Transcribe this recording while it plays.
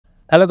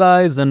Hello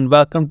guys, and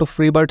welcome to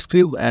Freebird's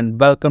Crew, and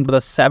welcome to the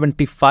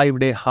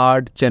 75-day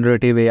Hard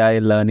Generative AI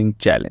Learning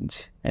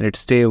Challenge. And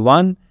it's day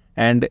 1,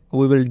 and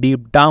we will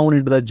deep down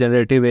into the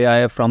generative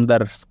AI from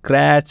the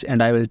scratch,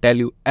 and I will tell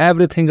you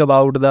everything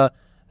about the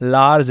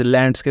large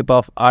landscape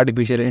of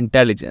artificial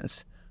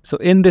intelligence. So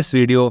in this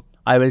video,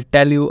 I will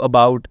tell you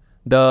about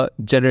the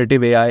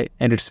generative AI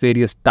and its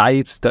various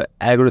types, the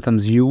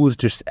algorithms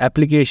used, its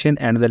application,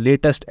 and the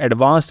latest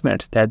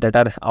advancements that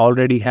are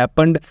already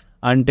happened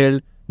until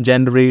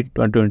January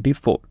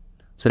 2024.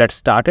 So let's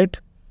start it.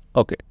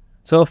 Okay.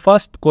 So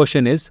first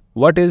question is,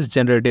 what is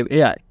generative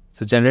AI?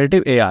 So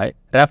generative AI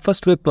refers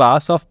to a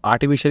class of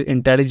artificial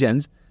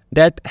intelligence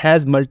that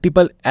has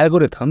multiple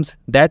algorithms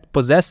that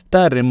possess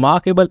the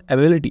remarkable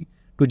ability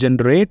to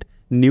generate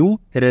new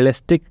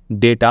realistic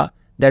data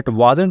that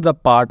wasn't the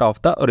part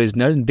of the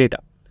original data.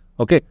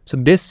 Okay. So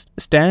this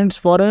stands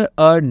for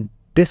a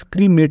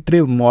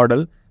discriminative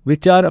model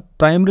which are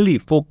primarily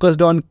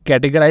focused on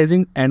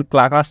categorizing and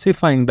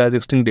classifying the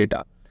existing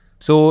data.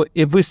 So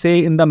if we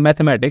say in the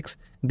mathematics,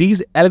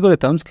 these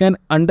algorithms can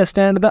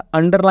understand the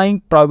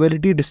underlying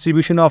probability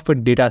distribution of a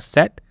data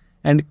set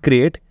and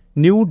create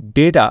new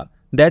data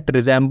that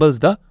resembles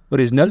the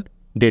original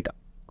data.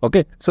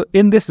 Okay, so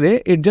in this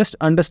way, it just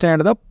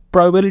understands the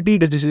probability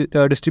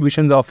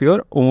distributions of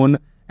your own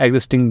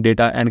existing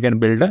data and can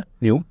build a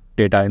new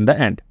data in the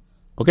end.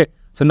 Okay,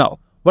 so now,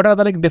 what are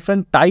the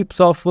different types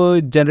of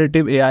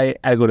generative AI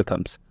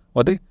algorithms?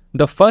 Okay,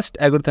 the first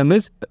algorithm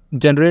is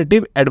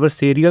generative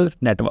adversarial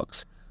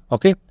networks.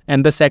 Okay,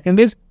 and the second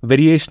is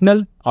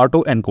variational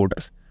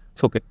autoencoders.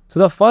 So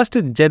the first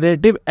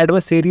generative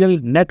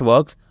adversarial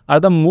networks are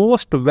the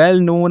most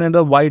well-known and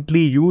the widely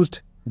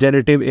used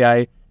generative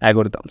AI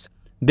algorithms.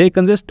 They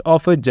consist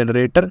of a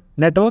generator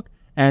network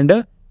and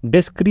a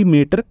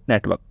discriminator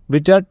network,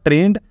 which are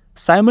trained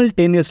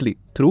simultaneously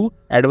through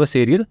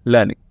adversarial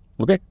learning.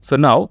 Okay, so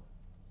now,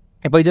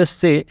 if I just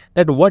say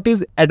that what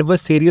is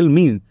adversarial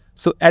mean?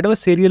 So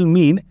adversarial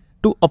mean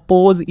to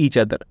oppose each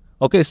other.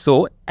 Okay,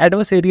 so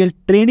adversarial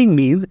training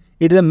means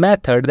it is a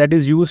method that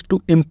is used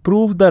to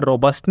improve the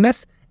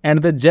robustness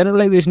and the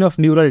generalization of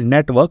neural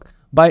network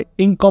by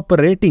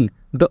incorporating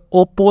the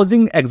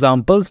opposing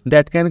examples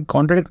that can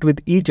contradict with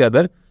each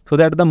other so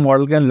that the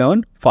model can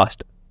learn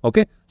faster.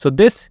 Okay, so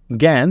this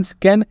GANs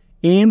can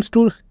aims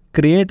to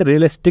create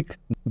realistic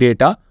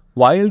data,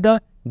 while the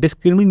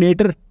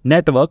discriminator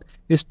network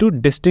is to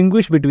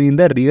distinguish between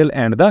the real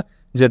and the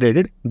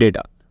generated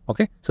data.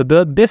 Okay, so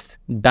this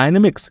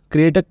dynamics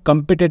create a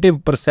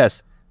competitive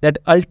process that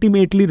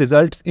ultimately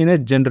results in a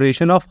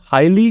generation of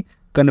highly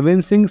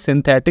convincing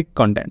synthetic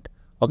content.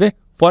 Okay,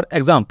 for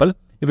example,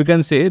 if you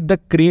can say the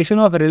creation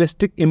of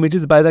realistic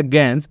images by the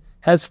GANs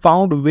has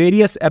found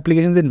various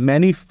applications in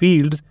many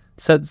fields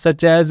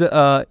such as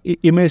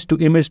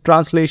image-to-image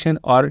translation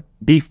or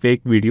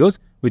deepfake videos,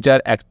 which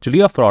are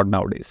actually a fraud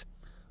nowadays.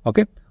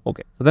 Okay. So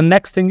the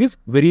next thing is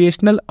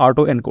variational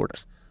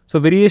autoencoders. So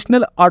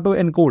variational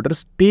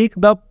autoencoders take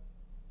the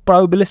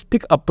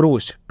probabilistic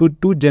approach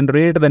to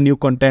generate the new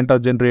content or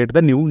generate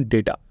the new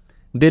data.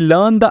 They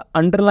learn the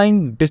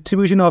underlying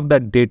distribution of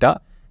that data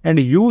and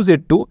use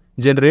it to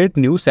generate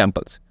new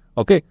samples.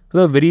 Okay,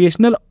 so the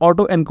variational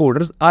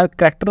autoencoders are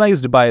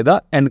characterized by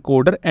the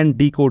encoder and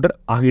decoder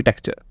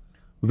architecture,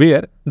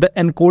 where the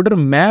encoder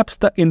maps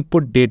the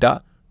input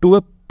data to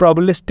a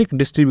probabilistic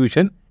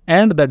distribution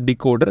and the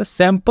decoder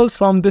samples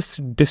from this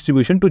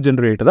distribution to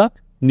generate the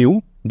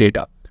new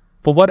data.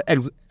 For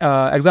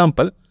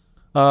example,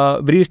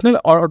 variational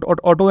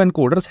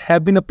autoencoders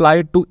have been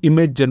applied to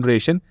image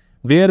generation,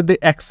 where they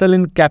excel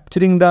in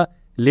capturing the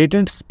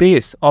latent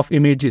space of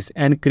images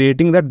and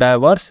creating the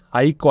diverse,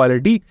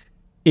 high-quality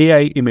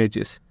AI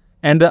images.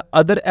 And the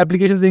other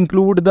applications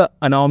include the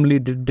anomaly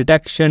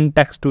detection,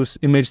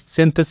 text-to-image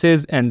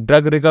synthesis, and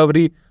drug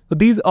recovery. So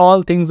these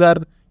all things are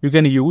you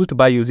can use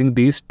by using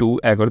these two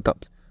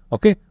algorithms.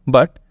 Okay,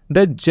 but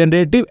the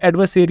generative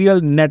adversarial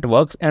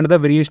networks and the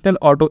variational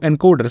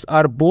autoencoders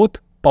are both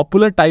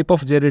popular type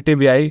of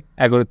generative AI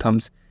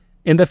algorithms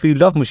in the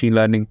field of machine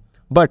learning,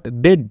 but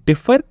they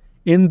differ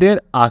in their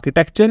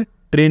architecture,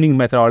 training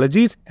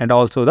methodologies, and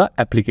also the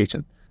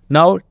application.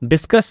 Now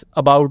discuss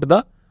about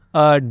the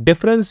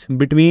difference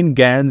between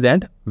GANs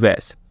and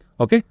VAEs.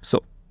 Okay,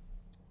 so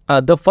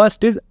the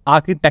first is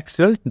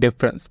architectural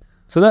difference.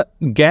 So the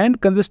GAN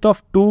consists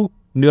of two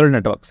neural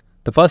networks.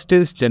 The first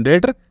is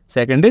generator,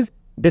 second is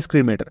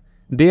discriminator.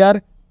 They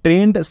are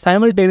trained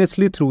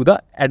simultaneously through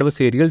the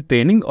adversarial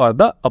training or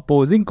the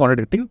opposing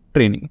contradicting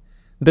training.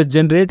 The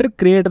generator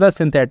creates the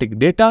synthetic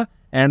data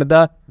and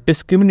the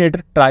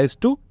discriminator tries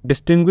to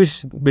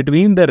distinguish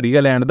between the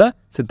real and the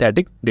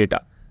synthetic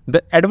data.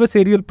 The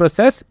adversarial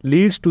process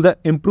leads to the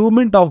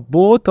improvement of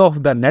both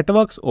of the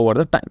networks over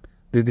the time.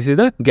 This is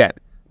the GAN.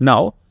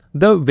 Now,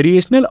 the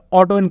variational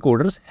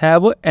autoencoders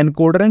have an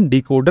encoder and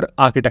decoder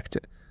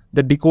architecture.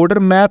 The decoder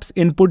maps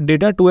input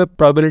data to a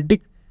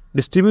probabilistic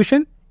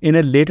distribution in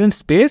a latent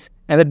space,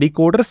 and the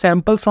decoder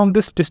samples from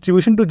this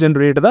distribution to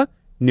generate the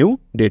new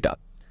data.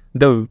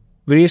 The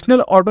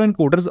variational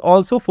autoencoders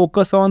also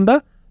focus on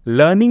the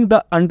learning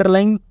the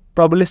underlying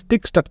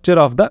probabilistic structure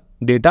of the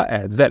data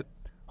as well.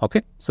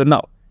 Okay, so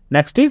now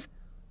next is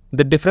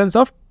the difference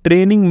of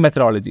training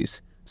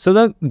methodologies. So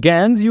the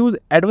GANs use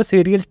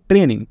adversarial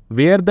training,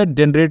 where the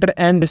generator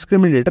and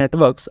discriminator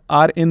networks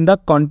are in the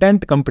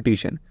content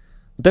competition.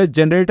 The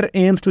generator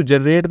aims to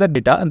generate the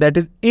data that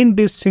is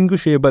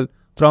indistinguishable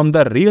from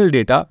the real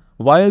data,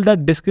 while the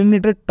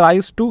discriminator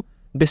tries to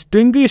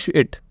distinguish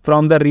it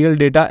from the real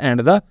data and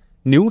the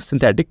new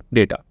synthetic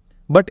data.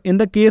 But in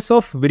the case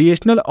of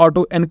variational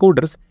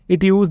autoencoders,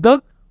 it uses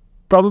the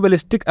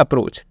probabilistic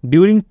approach.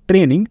 During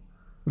training,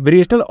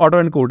 variational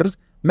autoencoders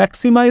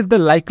maximize the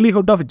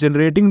likelihood of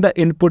generating the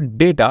input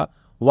data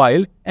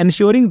while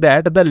ensuring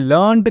that the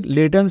learned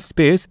latent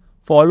space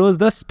follows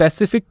the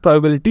specific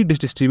probability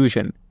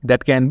distribution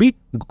that can be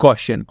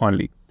Gaussian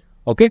only.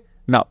 Okay,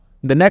 now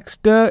the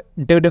next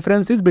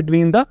difference is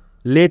between the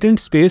latent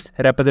space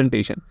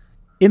representation.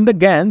 In the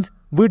GANs,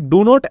 we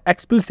do not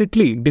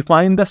explicitly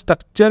define the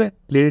structure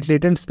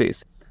latent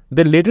space.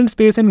 The latent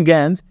space in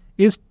GANs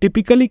is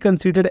typically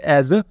considered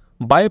as a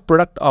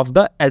byproduct of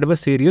the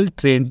adversarial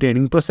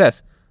training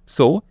process.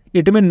 So,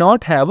 it may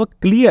not have a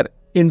clear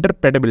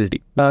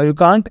interpretability. You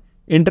can't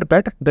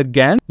interpret the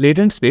GAN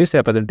latent space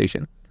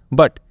representation.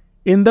 But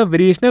in the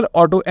variational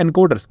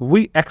autoencoders,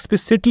 we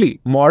explicitly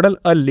model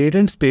a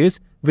latent space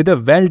with a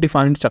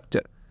well-defined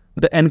structure.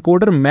 The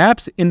encoder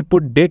maps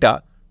input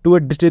data to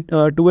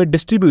a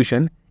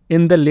distribution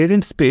in the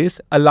latent space,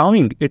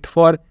 allowing it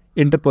for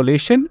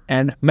interpolation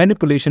and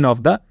manipulation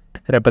of the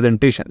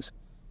representations.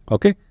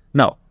 Okay,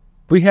 now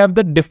we have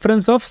the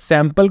difference of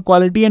sample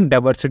quality and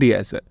diversity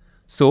as well.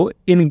 So,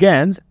 in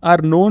GANs are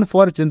known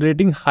for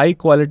generating high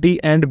quality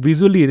and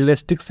visually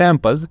realistic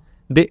samples.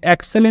 They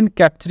excel in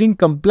capturing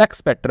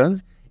complex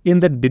patterns in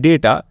the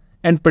data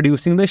and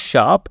producing the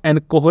sharp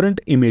and coherent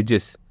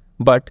images.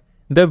 But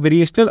the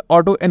variational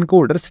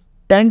autoencoders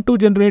tend to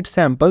generate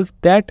samples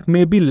that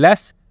may be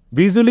less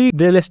visually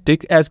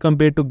realistic as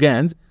compared to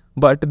GANs,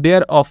 but they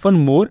are often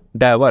more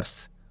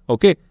diverse.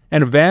 Okay,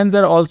 and VANs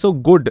are also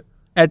good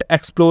at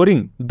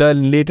exploring the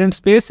latent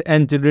space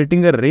and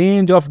generating a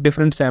range of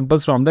different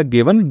samples from the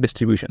given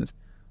distributions.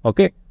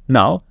 Okay,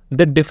 now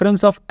the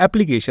difference of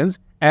applications,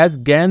 as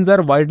GANs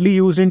are widely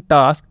used in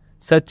tasks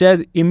such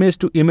as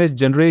image-to-image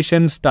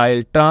generation,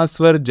 style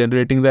transfer,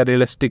 generating the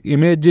realistic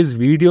images,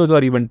 videos,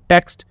 or even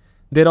text.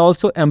 They're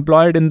also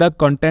employed in the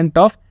content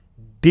of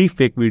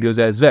deepfake videos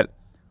as well.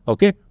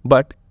 Okay,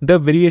 but the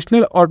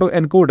variational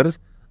autoencoders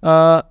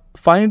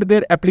find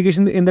their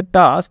application in the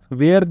task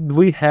where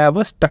we have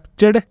a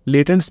structured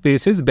latent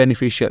spaces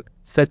beneficial,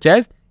 such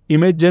as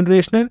image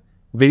generation,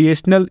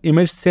 variational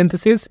image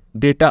synthesis,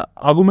 data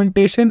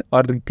augmentation,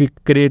 or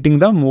creating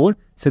the more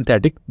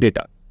synthetic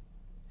data.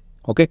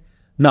 Okay,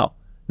 now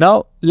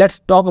let's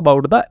talk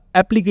about the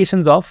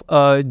applications of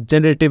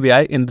generative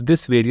AI in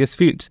this various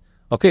fields.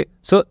 Okay,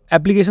 so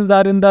applications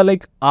are in the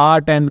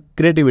art and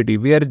creativity,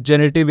 where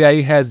generative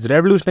AI has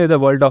revolutionized the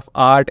world of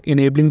art,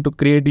 enabling to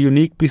create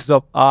unique pieces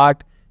of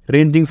art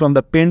ranging from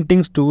the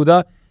paintings to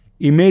the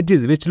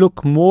images which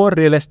look more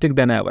realistic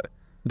than ever.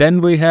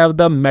 Then we have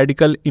the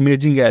medical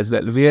imaging as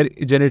well, where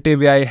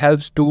generative AI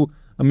helps to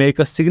make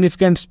a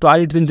significant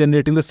strides in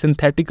generating the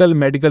synthetical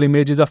medical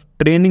images of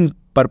training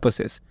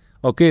purposes.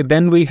 Okay,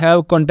 then we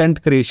have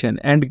content creation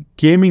and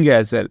gaming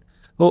as well.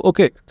 Oh,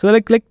 okay, so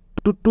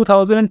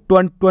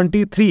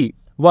 2023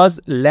 was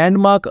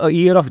landmark a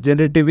year of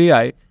generative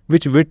AI,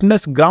 which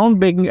witnessed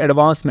groundbreaking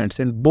advancements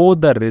in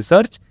both the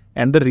research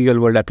and the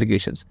real-world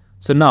applications.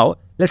 So now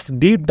let's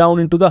deep down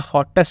into the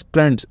hottest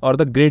trends or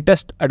the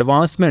greatest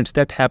advancements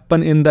that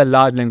happen in the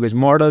large language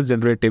model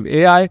generative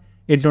AI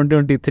in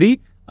 2023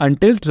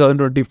 until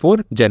 2024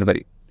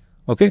 January.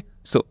 Okay,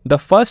 so the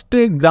first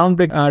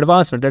groundbreaking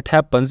advancement that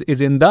happens is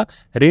in the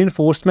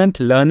reinforcement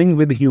learning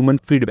with human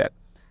feedback.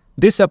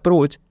 This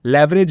approach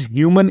leverages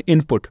human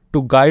input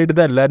to guide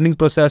the learning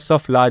process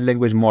of large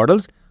language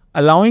models,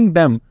 allowing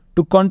them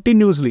to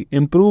continuously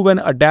improve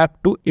and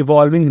adapt to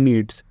evolving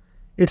needs.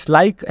 It's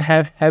like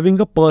having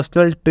a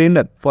personal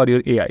trainer for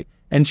your AI,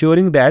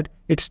 ensuring that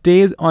it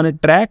stays on a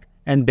track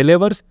and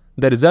delivers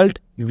the result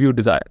you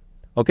desire.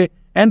 Okay,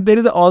 and there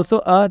is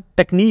also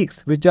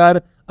techniques which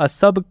are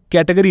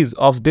subcategories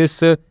of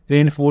this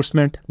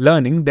reinforcement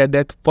learning.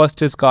 That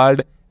first is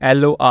called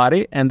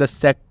LORA and the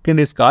second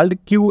is called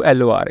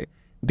QLORA.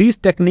 These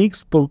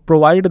techniques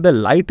provide the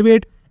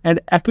lightweight and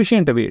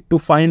efficient way to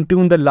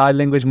fine-tune the large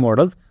language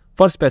models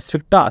for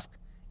specific tasks.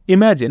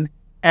 Imagine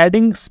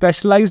adding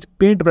specialized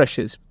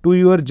paintbrushes to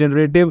your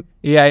generative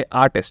AI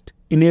artist,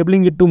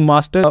 enabling it to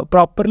master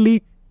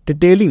properly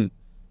detailing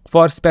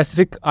for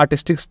specific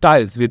artistic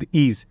styles with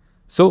ease.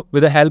 So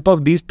with the help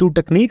of these two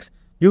techniques,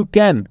 you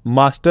can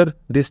master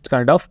this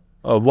kind of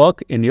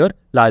work in your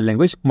large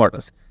language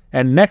models.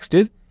 And next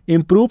is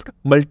improved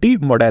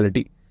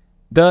multimodality.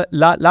 The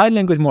large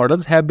language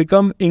models have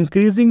become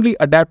increasingly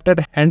adapted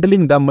at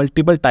handling the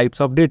multiple types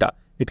of data.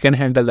 It can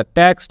handle the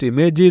text,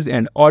 images,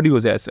 and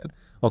audios as well.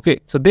 Okay,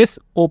 so this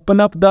open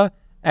up the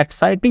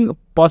exciting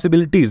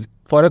possibilities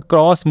for a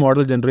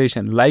cross-model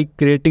generation, like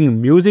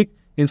creating music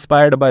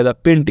inspired by the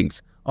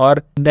paintings or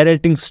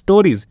narrating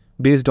stories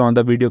based on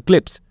the video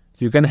clips.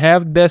 So you can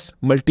have this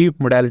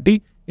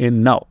multi-modality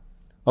in now.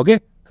 Okay,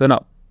 so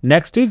now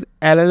next is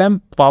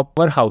LLM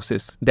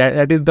powerhouses.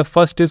 That is the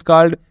first is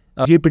called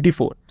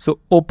GPT-4. So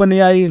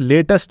OpenAI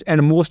latest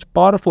and most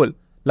powerful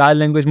large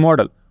language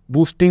model,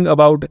 boosting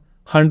about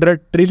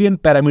 100 trillion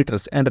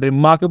parameters and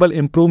remarkable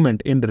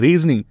improvement in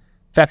reasoning,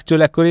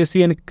 factual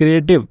accuracy and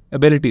creative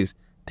abilities.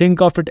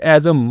 Think of it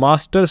as a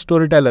master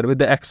storyteller with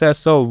the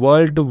access of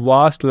world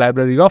vast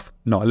library of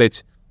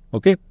knowledge.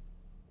 Okay,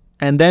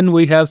 and then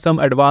we have some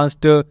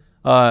advanced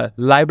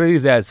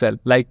libraries as well,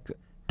 like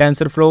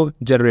TensorFlow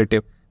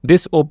Generative.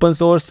 This open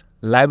source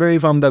library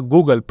from the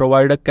Google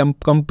provide a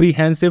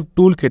comprehensive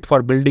toolkit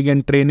for building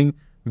and training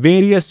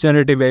various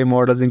generative AI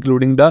models,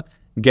 including the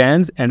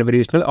GANs and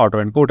Variational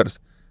autoencoders.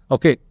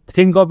 Okay,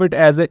 think of it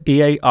as an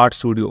AI art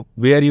studio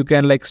where you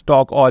can like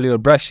stock all your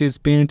brushes,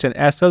 paints and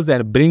assets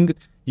and bring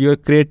your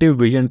creative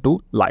vision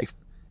to life.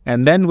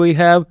 And then we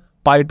have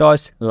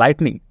PyTorch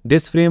Lightning.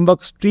 This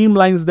framework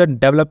streamlines the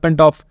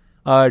development of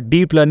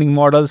deep learning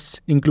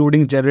models,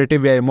 including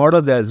generative AI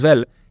models as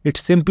well. It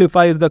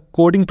simplifies the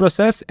coding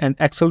process and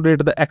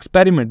accelerates the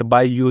experiment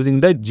by using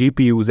the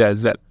GPUs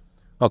as well.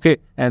 Okay,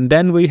 and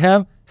then we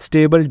have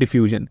Stable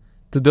Diffusion.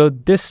 So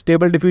this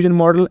Stable Diffusion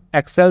model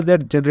excels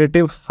at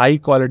generative high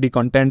quality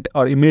content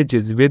or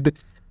images with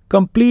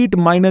complete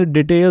minor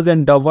details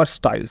and diverse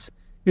styles.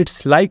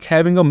 It's like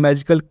having a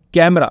magical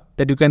camera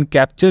that you can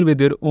capture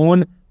with your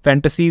own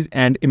fantasies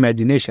and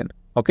imagination.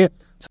 Okay,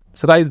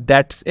 so guys,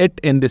 that's it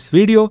in this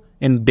video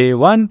in day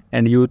 1,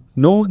 and you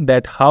know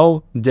that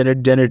how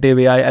generative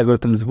AI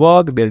algorithms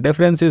work, their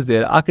differences,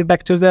 their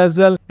architectures as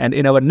well. And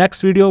in our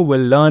next video,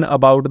 we'll learn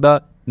about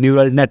the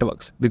neural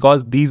networks,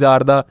 because these are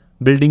the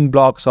building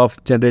blocks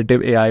of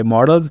generative AI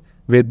models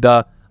with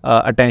the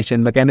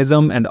attention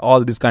mechanism and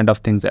all these kind of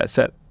things as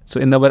well. So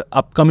in our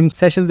upcoming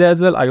sessions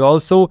as well, I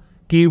also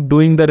keep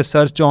doing the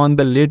research on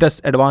the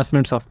latest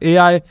advancements of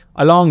AI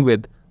along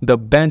with the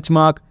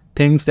benchmark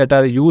things that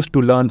are used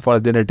to learn for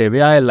generative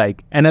AI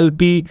like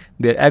NLP,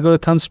 their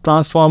algorithms,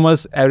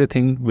 transformers,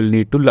 everything we'll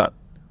need to learn.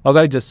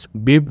 Okay, just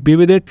be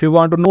with it. If you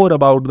want to know more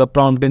about the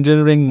prompt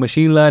engineering,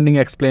 machine learning,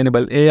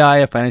 explainable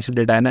AI, financial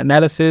data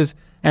analysis,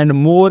 and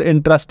more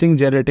interesting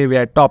generative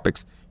AI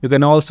topics, you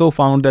can also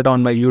find that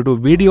on my YouTube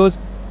videos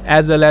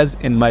as well as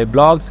in my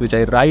blogs, which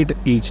I write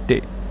each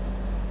day.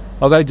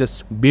 Okay,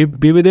 just be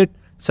with it.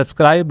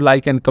 Subscribe,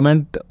 like and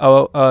comment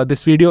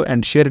this video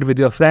and share it with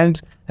your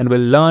friends, and we'll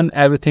learn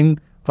everything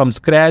from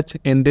scratch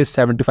in this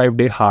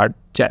 75-day hard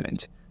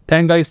challenge.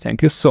 Thank you guys.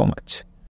 Thank you so much.